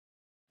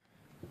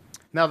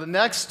Now, the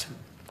next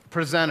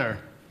presenter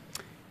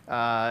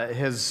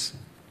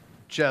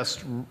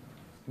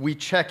we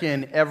check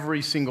in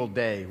every single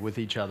day with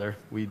each other.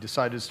 We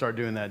decided to start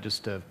doing that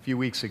just a few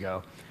weeks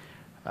ago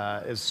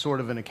as sort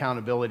of an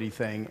accountability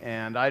thing.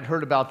 And I'd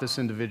heard about this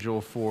individual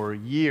for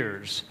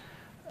years.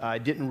 I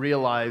didn't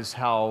realize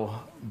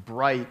how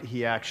bright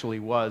he actually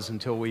was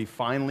until we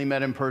finally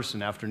met in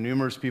person after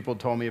numerous people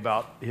told me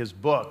about his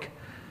book,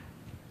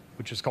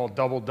 which is called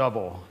Double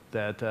Double,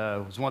 that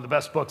was one of the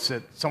best books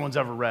that someone's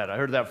ever read. I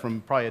heard that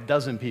from probably a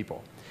dozen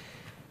people.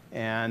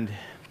 And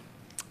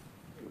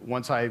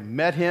once I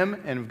met him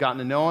and have gotten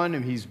to know him,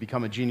 and he's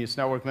become a Genius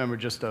Network member,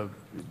 just a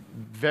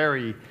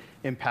very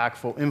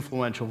impactful,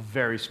 influential,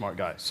 very smart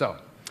guy. So,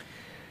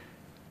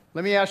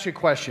 let me ask you a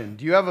question.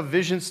 Do you have a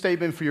vision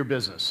statement for your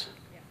business?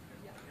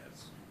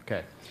 Yes.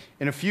 Okay.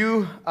 In a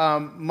few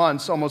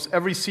months, almost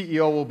every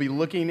CEO will be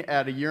looking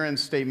at a year-end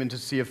statement to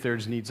see if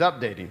theirs needs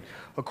updating.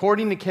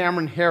 According to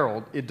Cameron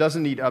Herold, it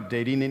doesn't need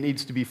updating, it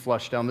needs to be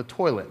flushed down the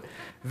toilet.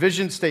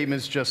 Vision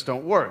statements just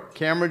don't work.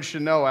 Cameron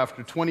should know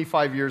after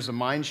 25 years of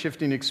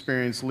mind-shifting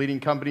experience leading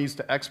companies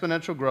to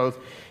exponential growth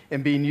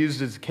and being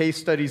used as case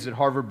studies at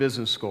Harvard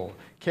Business School.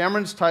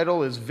 Cameron's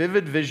title is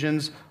Vivid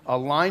Visions,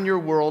 Align Your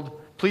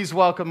World. Please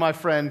welcome my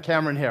friend,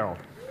 Cameron Herold.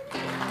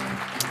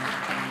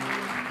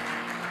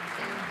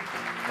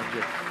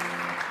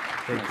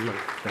 Thank you.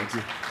 Thank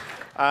you.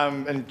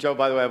 And Joe,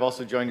 by the way, I've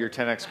also joined your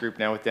 10X group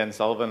now with Dan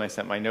Sullivan. I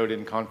sent my note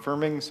in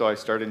confirming, so I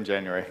start in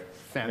January.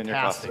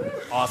 Fantastic.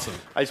 Awesome.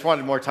 I just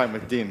wanted more time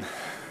with Dean.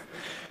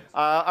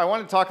 I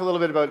want to talk a little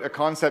bit about a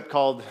concept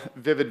called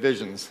vivid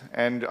visions.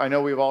 And I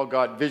know we've all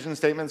got vision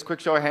statements. Quick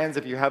show of hands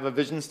if you have a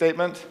vision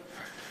statement.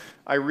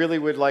 I really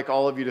would like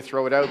all of you to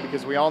throw it out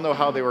because we all know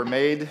how they were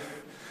made.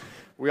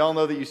 We all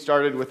know that you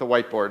started with a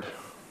whiteboard.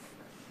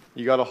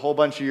 You got a whole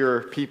bunch of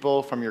your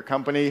people from your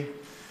company.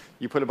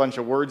 You put a bunch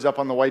of words up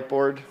on the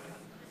whiteboard,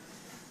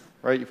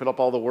 right? You put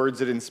up all the words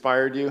that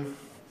inspired you.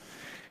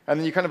 And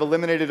then you kind of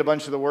eliminated a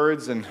bunch of the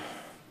words, and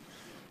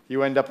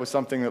you end up with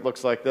something that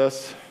looks like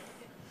this.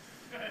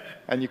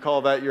 And you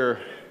call that your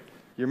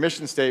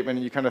mission statement,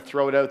 and you kind of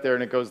throw it out there,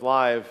 and it goes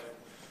live.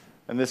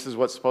 And this is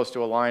what's supposed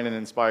to align and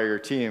inspire your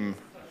team.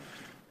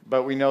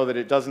 But we know that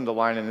it doesn't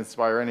align and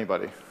inspire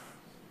anybody.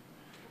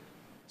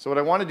 So what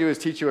I want to do is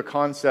teach you a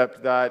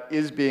concept that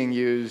is being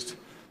used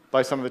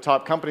by some of the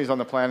top companies on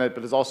the planet,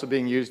 but is also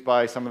being used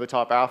by some of the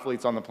top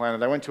athletes on the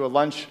planet. I went to a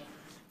lunch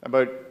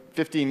about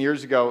 15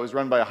 years ago. It was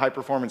run by a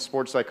high-performance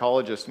sports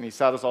psychologist, and he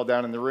sat us all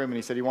down in the room, and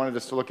he said he wanted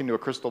us to look into a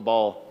crystal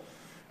ball.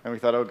 And we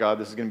thought, oh, God,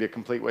 this is going to be a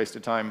complete waste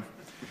of time.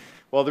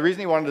 Well, the reason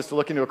he wanted us to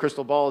look into a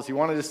crystal ball is he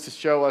wanted us to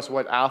show us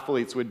what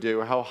athletes would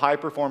do, how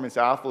high-performance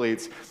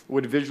athletes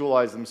would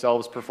visualize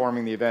themselves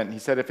performing the event. And he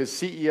said if as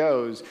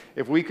CEOs,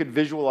 if we could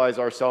visualize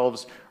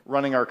ourselves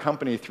running our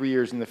company 3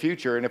 years in the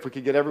future, and if we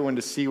could get everyone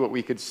to see what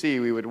we could see,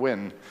 we would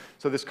win.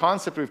 So this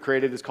concept we've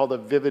created is called a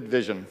vivid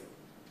vision.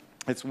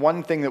 It's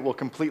one thing that will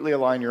completely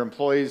align your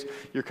employees,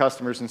 your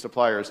customers, and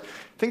suppliers.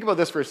 Think about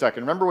this for a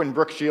second. Remember when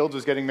Brooke Shields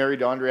was getting married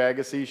to Andre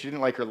Agassi? She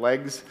didn't like her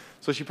legs,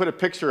 so she put a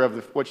picture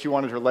of what she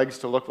wanted her legs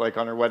to look like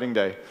on her wedding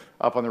day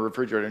up on the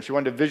refrigerator, and she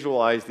wanted to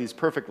visualize these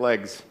perfect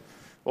legs.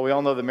 Well, we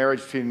all know the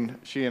marriage between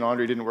she and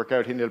Andre didn't work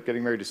out. He ended up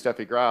getting married to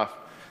Steffi Graf.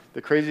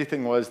 The crazy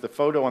thing was the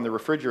photo on the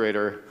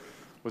refrigerator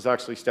was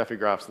actually Steffi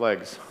Graf's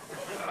legs.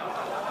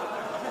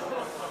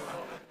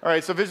 All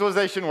right, so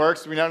visualization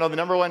works. We now know the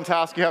number one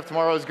task you have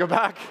tomorrow is go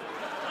back.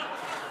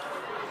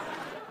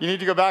 You need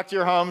to go back to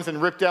your homes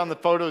and rip down the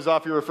photos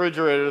off your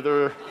refrigerator that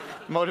are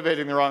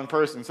motivating the wrong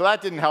person. So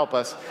that didn't help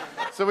us.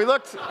 So we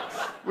looked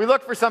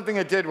for something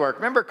that did work.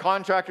 Remember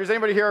contractors?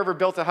 Anybody here ever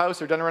built a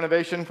house or done a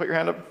renovation? Put your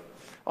hand up.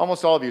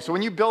 Almost all of you. So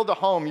when you build a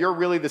home, you're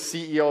really the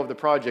CEO of the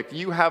project.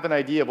 You have an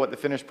idea of what the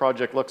finished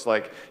project looks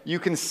like. You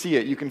can see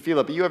it, you can feel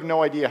it, but you have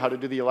no idea how to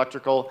do the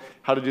electrical,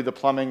 how to do the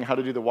plumbing, how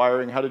to do the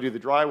wiring, how to do the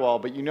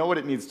drywall, but you know what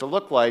it needs to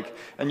look like,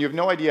 and you have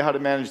no idea how to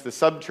manage the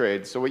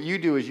sub-trades. So what you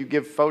do is you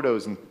give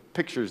photos and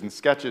pictures and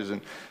sketches and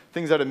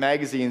things out of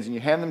magazines, and you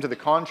hand them to the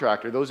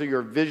contractor. Those are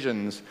your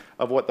visions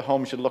of what the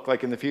home should look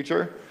like in the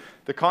future.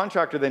 The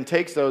contractor then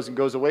takes those and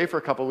goes away for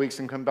a couple of weeks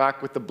and come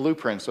back with the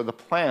blueprints, or the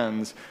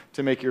plans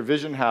to make your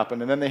vision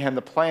happen, and then they hand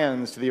the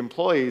plans to the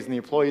employees, and the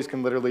employees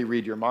can literally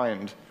read your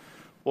mind.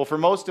 Well, for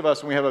most of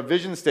us, when we have a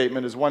vision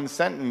statement as one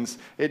sentence,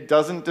 it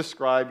doesn't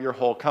describe your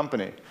whole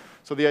company.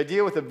 So the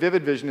idea with a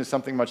vivid vision is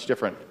something much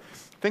different.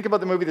 Think about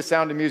the movie The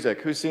Sound of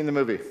Music. Who's seen the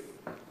movie?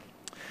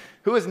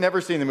 Who has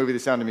never seen the movie The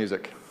Sound of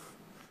Music?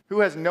 Who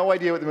has no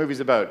idea what the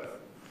movie's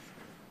about?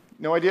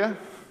 No idea?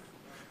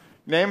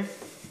 Name?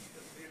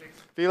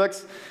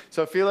 Felix.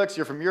 So Felix,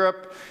 you're from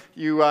Europe.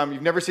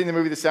 You've never seen the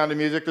movie The Sound of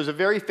Music. There's a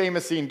very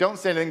famous scene. Don't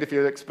say anything to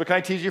Felix, but can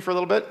I tease you for a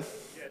little bit?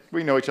 Yes.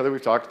 We know each other.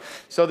 We've talked.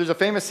 So there's a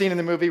famous scene in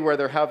the movie where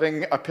they're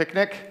having a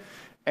picnic.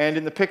 And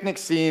in the picnic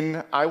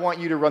scene, I want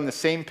you to run the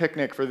same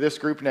picnic for this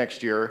group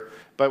next year,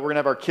 but we're going to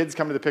have our kids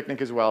come to the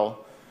picnic as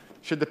well.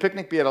 Should the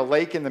picnic be at a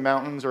lake in the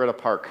mountains or at a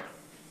park?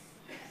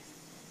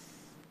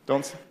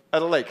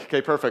 At a lake,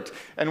 okay, perfect.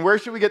 And where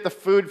should we get the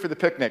food for the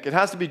picnic? It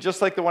has to be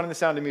just like the one in The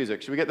Sound of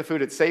Music. Should we get the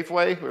food at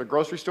Safeway or a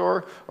grocery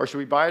store, or should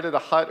we buy it at a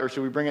hut, or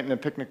should we bring it in a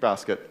picnic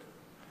basket?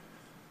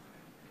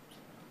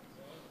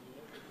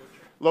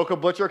 Local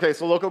butcher, okay,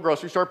 so local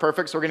grocery store,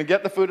 perfect. So we're gonna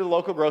get the food at a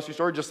local grocery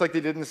store, just like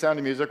they did in The Sound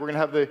of Music. We're gonna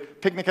have the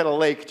picnic at a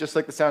lake, just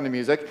like The Sound of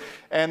Music.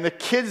 And the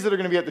kids that are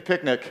gonna be at the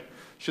picnic,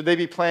 should they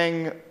be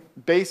playing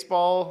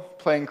baseball,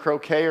 playing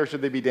croquet, or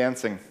should they be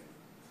dancing?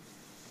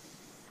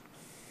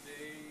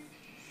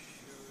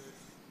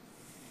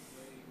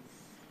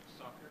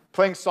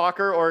 Playing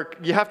soccer, or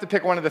you have to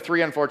pick one of the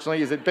three,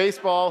 unfortunately. Is it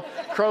baseball,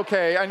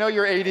 croquet? I know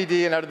you're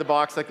ADD and out of the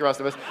box like the rest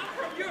of us.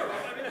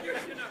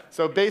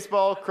 So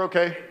baseball,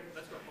 croquet.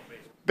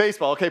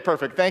 Baseball, okay,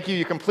 perfect. Thank you.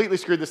 You completely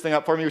screwed this thing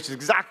up for me, which is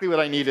exactly what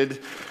I needed.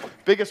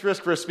 Biggest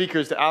risk for a speaker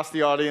is to ask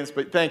the audience,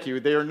 but thank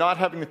you. They are not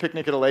having the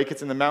picnic at a lake.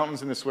 It's in the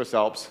mountains in the Swiss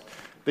Alps.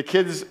 The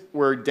kids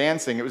were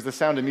dancing. It was The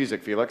Sound of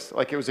Music, Felix.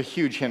 Like, it was a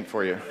huge hint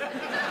for you.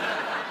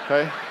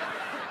 Okay?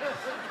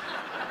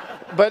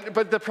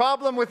 But the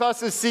problem with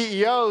us as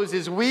CEOs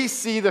is we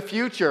see the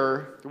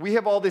future. We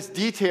have all this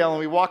detail, and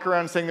we walk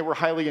around saying that we're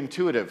highly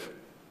intuitive.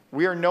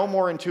 We are no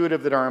more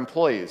intuitive than our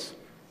employees.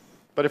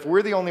 But if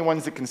we're the only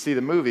ones that can see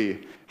the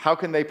movie, how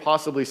can they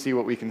possibly see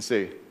what we can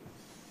see?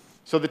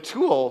 So the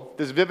tool,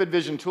 this Vivid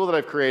Vision tool that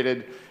I've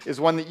created, is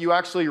one that you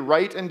actually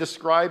write and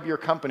describe your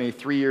company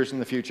 3 years in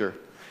the future.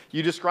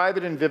 You describe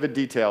it in vivid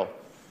detail.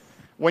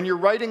 When you're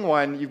writing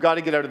one, you've got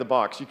to get out of the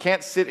box. You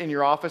can't sit in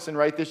your office and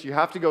write this. You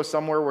have to go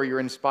somewhere where you're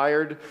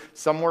inspired,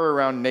 somewhere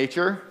around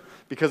nature,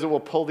 because it will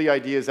pull the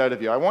ideas out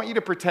of you. I want you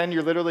to pretend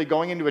you're literally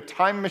going into a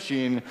time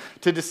machine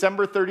to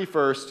December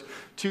 31st,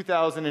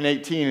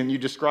 2018, and you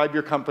describe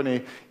your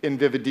company in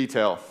vivid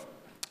detail.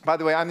 By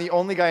the way, I'm the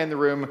only guy in the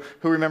room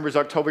who remembers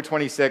October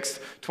 26th,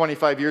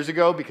 25 years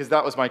ago, because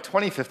that was my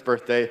 25th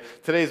birthday.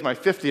 Today is my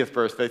 50th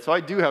birthday, so I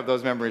do have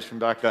those memories from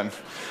back then.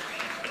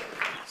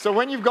 So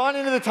when you've gone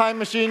into the time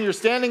machine, you're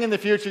standing in the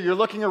future, you're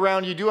looking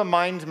around, you do a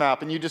mind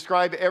map, and you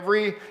describe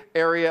every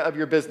area of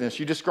your business.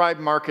 You describe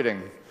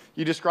marketing.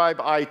 You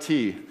describe IT.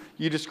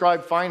 You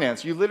describe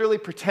finance. You literally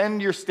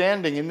pretend you're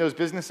standing in those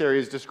business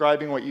areas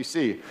describing what you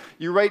see.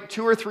 You write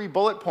 2 or 3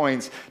 bullet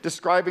points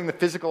describing the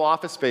physical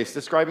office space,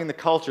 describing the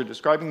culture,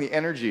 describing the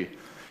energy.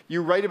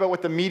 You write about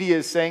what the media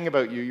is saying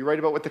about you. You write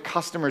about what the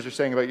customers are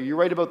saying about you. You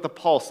write about the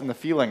pulse and the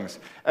feelings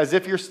as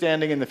if you're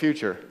standing in the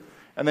future.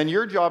 And then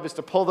your job is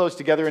to pull those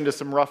together into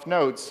some rough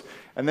notes,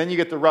 and then you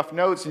get the rough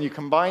notes and you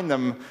combine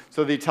them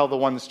so they tell the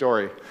one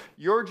story.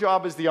 Your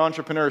job as the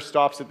entrepreneur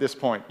stops at this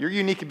point. Your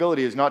unique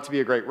ability is not to be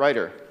a great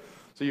writer.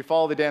 So you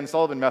follow the Dan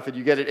Sullivan method,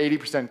 you get it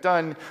 80%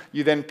 done,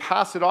 you then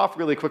pass it off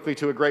really quickly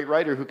to a great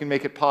writer who can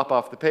make it pop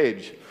off the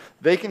page.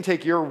 They can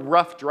take your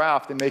rough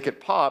draft and make it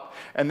pop,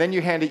 and then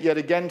you hand it yet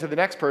again to the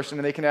next person,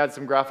 and they can add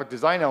some graphic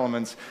design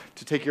elements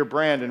to take your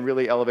brand and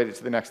really elevate it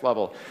to the next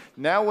level.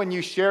 Now when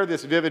you share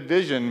this vivid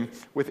vision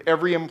with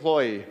every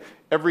employee,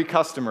 every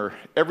customer,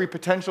 every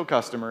potential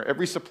customer,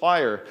 every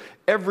supplier,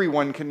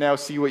 everyone can now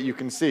see what you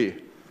can see.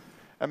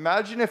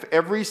 Imagine if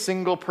every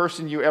single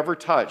person you ever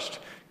touched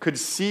could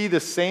see the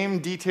same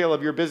detail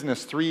of your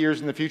business 3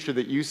 years in the future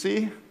that you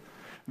see.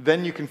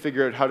 Then you can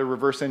figure out how to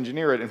reverse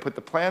engineer it and put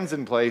the plans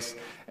in place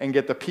and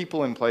get the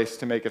people in place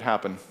to make it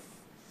happen.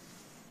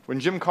 When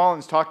Jim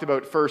Collins talked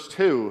about first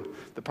who,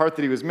 the part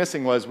that he was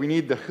missing was we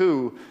need the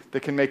who that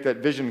can make that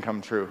vision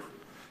come true.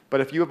 But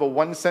if you have a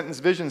one-sentence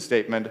vision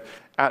statement,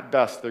 at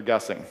best, they're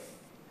guessing.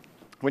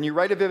 When you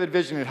write a vivid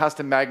vision, it has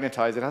to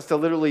magnetize. It has to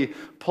literally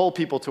pull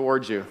people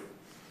towards you.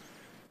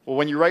 Well,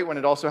 when you write one,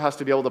 it also has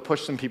to be able to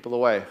push some people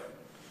away.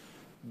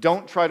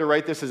 Don't try to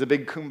write this as a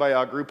big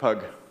kumbaya group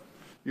hug.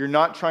 You're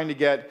not trying to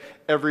get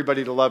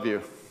everybody to love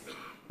you.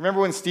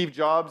 Remember when Steve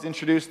Jobs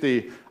introduced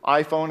the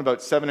iPhone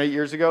about 7 or 8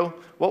 years ago?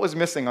 What was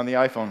missing on the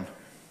iPhone?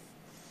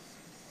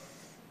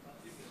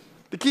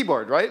 The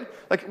keyboard, right?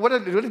 Like, what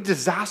a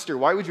disaster.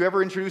 Why would you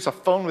ever introduce a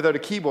phone without a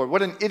keyboard?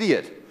 What an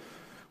idiot.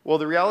 Well,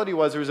 the reality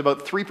was there was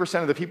about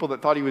 3% of the people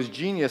that thought he was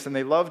genius, and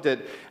they loved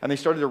it, and they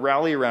started to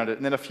rally around it,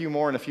 and then a few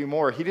more and a few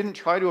more. He didn't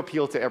try to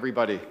appeal to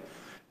everybody.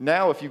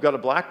 Now, if you've got a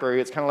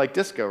BlackBerry, it's kind of like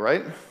disco,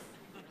 right?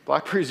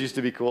 BlackBerries used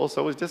to be cool,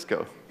 so was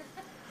disco.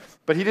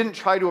 But he didn't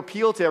try to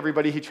appeal to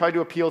everybody. He tried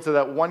to appeal to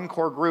that one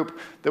core group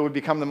that would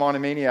become the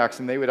monomaniacs,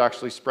 and they would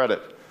actually spread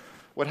it.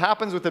 What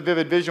happens with a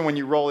vivid vision when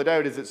you roll it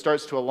out is it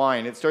starts to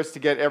align. It starts to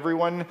get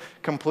everyone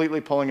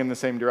completely pulling in the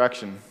same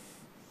direction.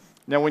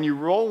 Now, when you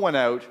roll one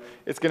out,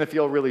 it's going to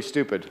feel really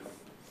stupid.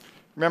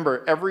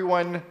 Remember,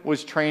 everyone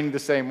was trained the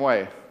same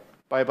way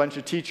by a bunch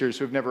of teachers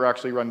who have never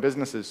actually run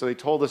businesses, so they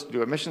told us to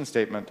do a mission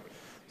statement.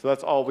 So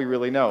that's all we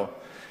really know.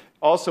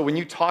 Also, when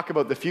you talk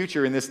about the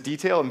future in this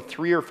detail in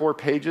 3 or 4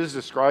 pages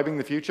describing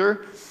the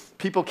future,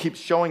 people keep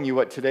showing you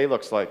what today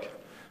looks like.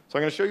 So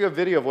I'm going to show you a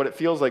video of what it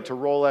feels like to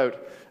roll out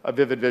a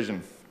vivid vision.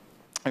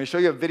 I'm going to show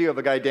you a video of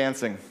a guy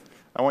dancing.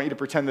 I want you to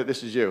pretend that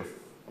this is you.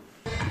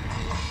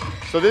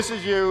 So this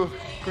is you.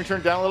 Can we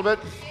turn it down a little bit?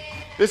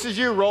 This is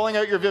you rolling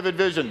out your vivid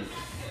vision.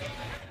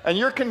 And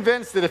you're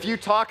convinced that if you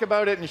talk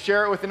about it and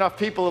share it with enough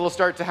people, it'll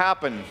start to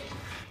happen.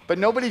 But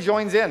nobody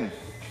joins in.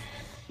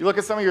 You look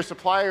at some of your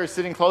suppliers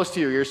sitting close to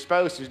you, your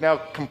spouse who's now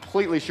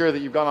completely sure that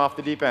you've gone off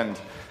the deep end.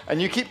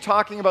 And you keep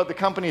talking about the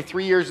company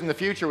 3 years in the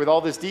future with all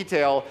this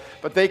detail,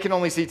 but they can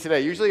only see today.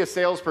 Usually a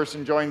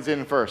salesperson joins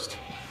in first.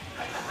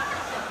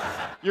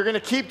 You're going to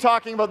keep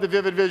talking about the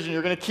vivid vision.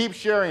 You're going to keep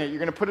sharing it. You're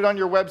going to put it on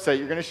your website.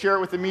 You're going to share it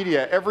with the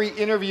media. Every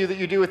interview that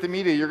you do with the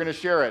media, you're going to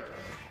share it.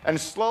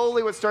 And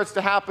slowly what starts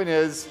to happen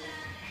is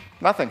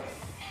nothing.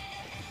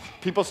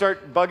 People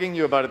start bugging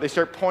you about it. They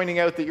start pointing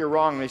out that you're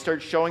wrong. They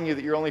start showing you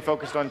that you're only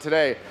focused on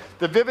today.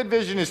 The vivid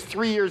vision is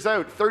 3 years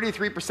out.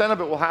 33%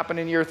 of it will happen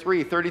in year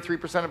 3.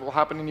 33% of it will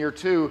happen in year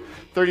 2.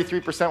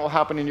 33% will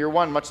happen in year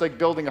 1, much like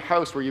building a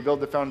house where you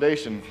build the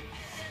foundation.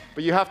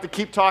 But you have to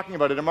keep talking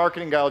about it. A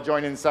marketing guy will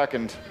join in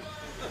second.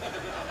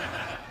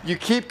 You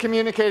keep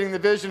communicating the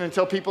vision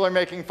until people are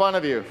making fun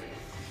of you.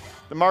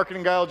 The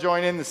marketing guy will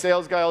join in, the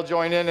sales guy will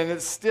join in, and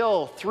it's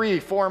still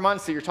 3-4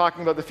 months that you're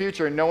talking about the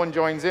future and no one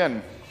joins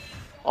in.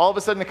 All of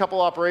a sudden, a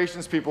couple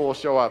operations people will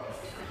show up.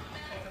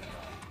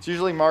 It's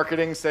usually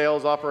marketing,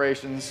 sales,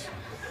 operations.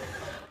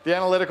 The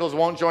analyticals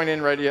won't join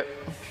in right yet.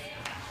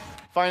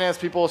 Finance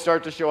people will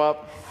start to show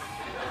up.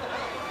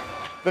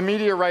 The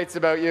media writes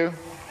about you.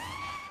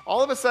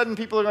 All of a sudden,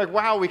 people are like,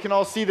 wow, we can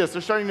all see this.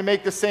 They're starting to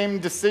make the same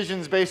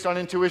decisions based on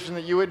intuition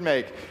that you would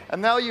make.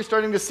 And now you're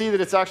starting to see that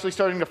it's actually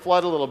starting to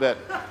flood a little bit.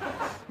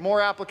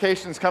 More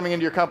applications coming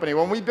into your company.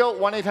 When we built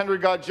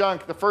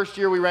 1-800-GOT-JUNK, the first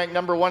year we ranked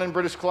 #1 in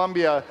British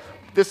Columbia.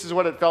 This is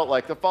what it felt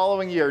like. The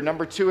following year,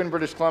 #2 in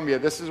British Columbia.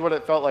 This is what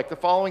it felt like. The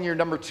following year,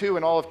 #2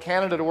 in all of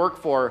Canada to work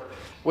for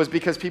was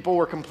because people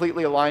were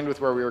completely aligned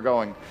with where we were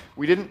going.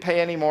 We didn't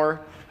pay any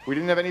more. We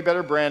didn't have any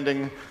better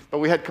branding, but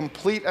we had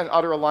complete and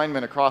utter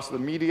alignment across the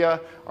media,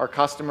 our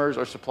customers,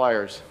 our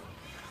suppliers.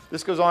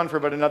 This goes on for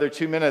about another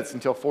 2 minutes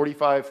until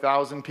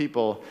 45,000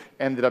 people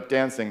ended up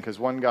dancing because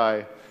one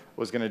guy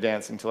was going to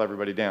dance until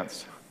everybody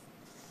danced.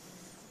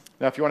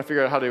 Now, if you want to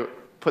figure out how to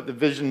put the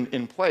vision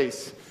in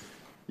place,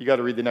 you got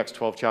to read the next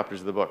 12 chapters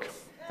of the book.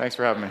 Thanks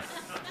for having me.